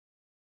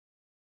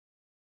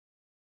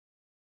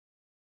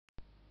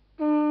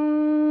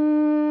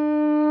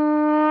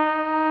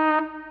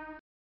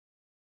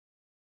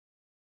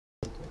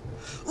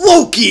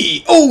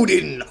Loki,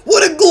 Odin,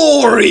 what a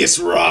glorious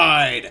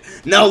ride!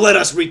 Now let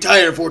us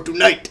retire for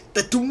tonight,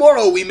 that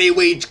tomorrow we may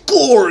wage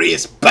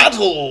glorious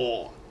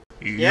battle!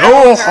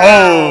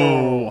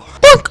 Yo-ho!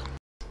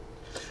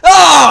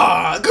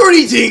 Ah!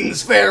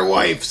 Greetings, fair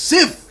wife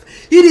Sif!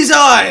 It is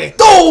I,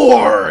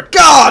 Thor,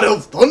 god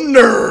of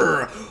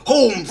thunder,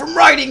 home from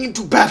riding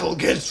into battle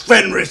against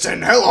Fenris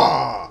and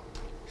Hela!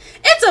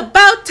 It's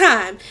about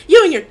time!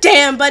 You and your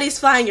damn buddies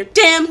flying your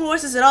damn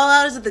horses at all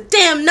hours of the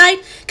damn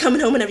night,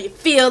 coming home whenever you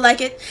feel like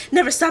it,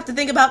 never stop to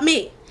think about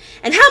me.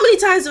 And how many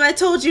times have I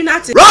told you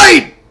not to—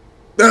 Right!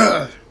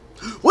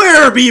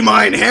 Where be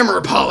mine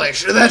hammer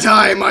polish, that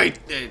I might—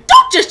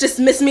 Don't just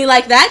dismiss me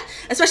like that,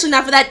 especially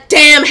not for that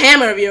damn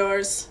hammer of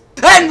yours.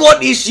 And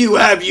what issue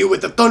have you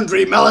with the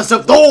thundery malice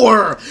of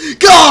Thor,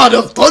 god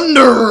of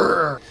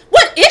thunder?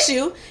 What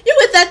issue? You're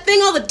with that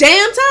thing all the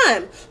damn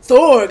time.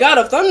 Thor, god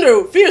of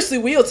thunder, fiercely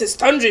wields his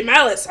thundery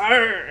malice.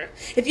 Arr.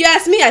 If you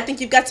ask me, I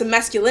think you've got some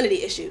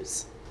masculinity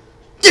issues.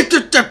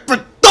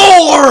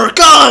 Thor,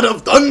 god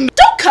of thunder!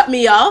 Don't cut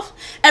me off.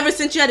 Ever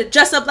since you had to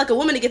dress up like a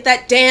woman to get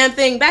that damn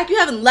thing back, you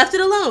haven't left it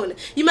alone.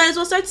 You might as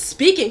well start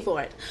speaking for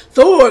it.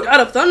 Thor,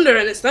 god of thunder,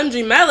 and his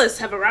thundery malice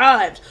have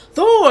arrived.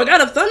 Thor, god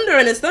of thunder,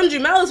 and his thundery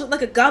malice look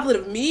like a goblet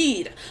of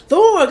mead.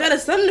 Thor, god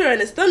of thunder, and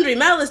his thundery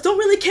malice don't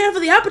really care for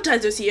the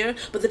appetizers here,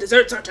 but the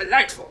desserts are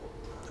delightful.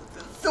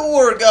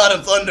 Thor, god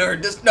of thunder,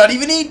 does not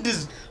even eat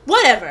this.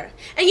 Whatever.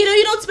 And you know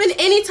you don't spend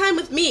any time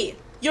with me,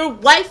 your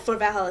wife, for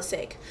Valhalla's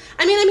sake.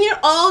 I mean, I'm here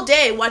all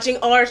day watching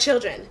our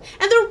children,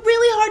 and they're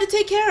really hard to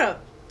take care of.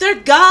 They're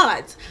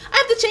gods. I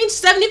have to change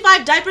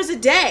 75 diapers a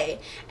day,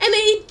 and they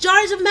eat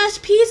jars of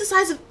mashed peas the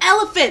size of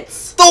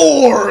elephants.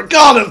 Thor,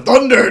 god of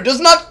thunder, does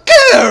not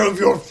care of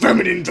your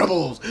feminine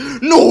troubles,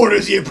 nor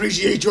does he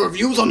appreciate your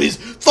views on his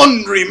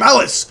thundery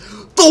malice.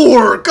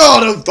 Thor,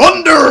 god of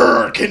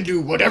thunder, can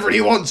do whatever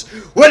he wants,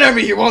 whenever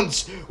he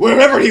wants,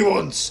 wherever he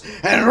wants,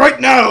 and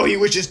right now he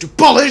wishes to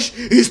polish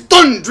his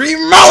thundery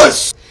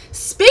malice!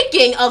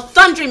 Speaking of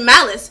thundery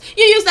malice,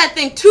 you use that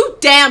thing too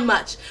damn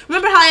much.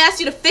 Remember how I asked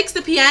you to fix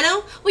the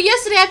piano? Well,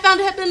 yesterday I found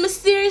it had been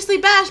mysteriously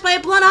bashed by a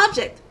blunt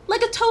object,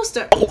 like a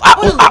toaster, or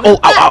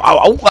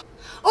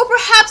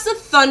perhaps a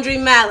thundery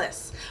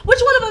malice. Which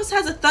one of us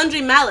has a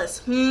thundery malice?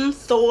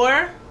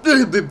 Thor?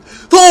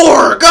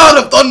 Thor, god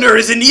of thunder,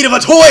 is in need of a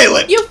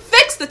toilet! You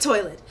fixed the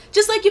toilet,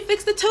 just like you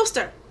fixed the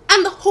toaster,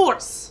 and the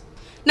horse.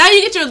 Now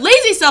you get your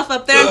lazy self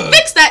up there and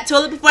fix that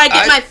toilet before I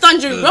get my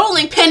thundery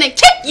rolling pin and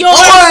kick your—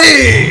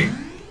 Oi!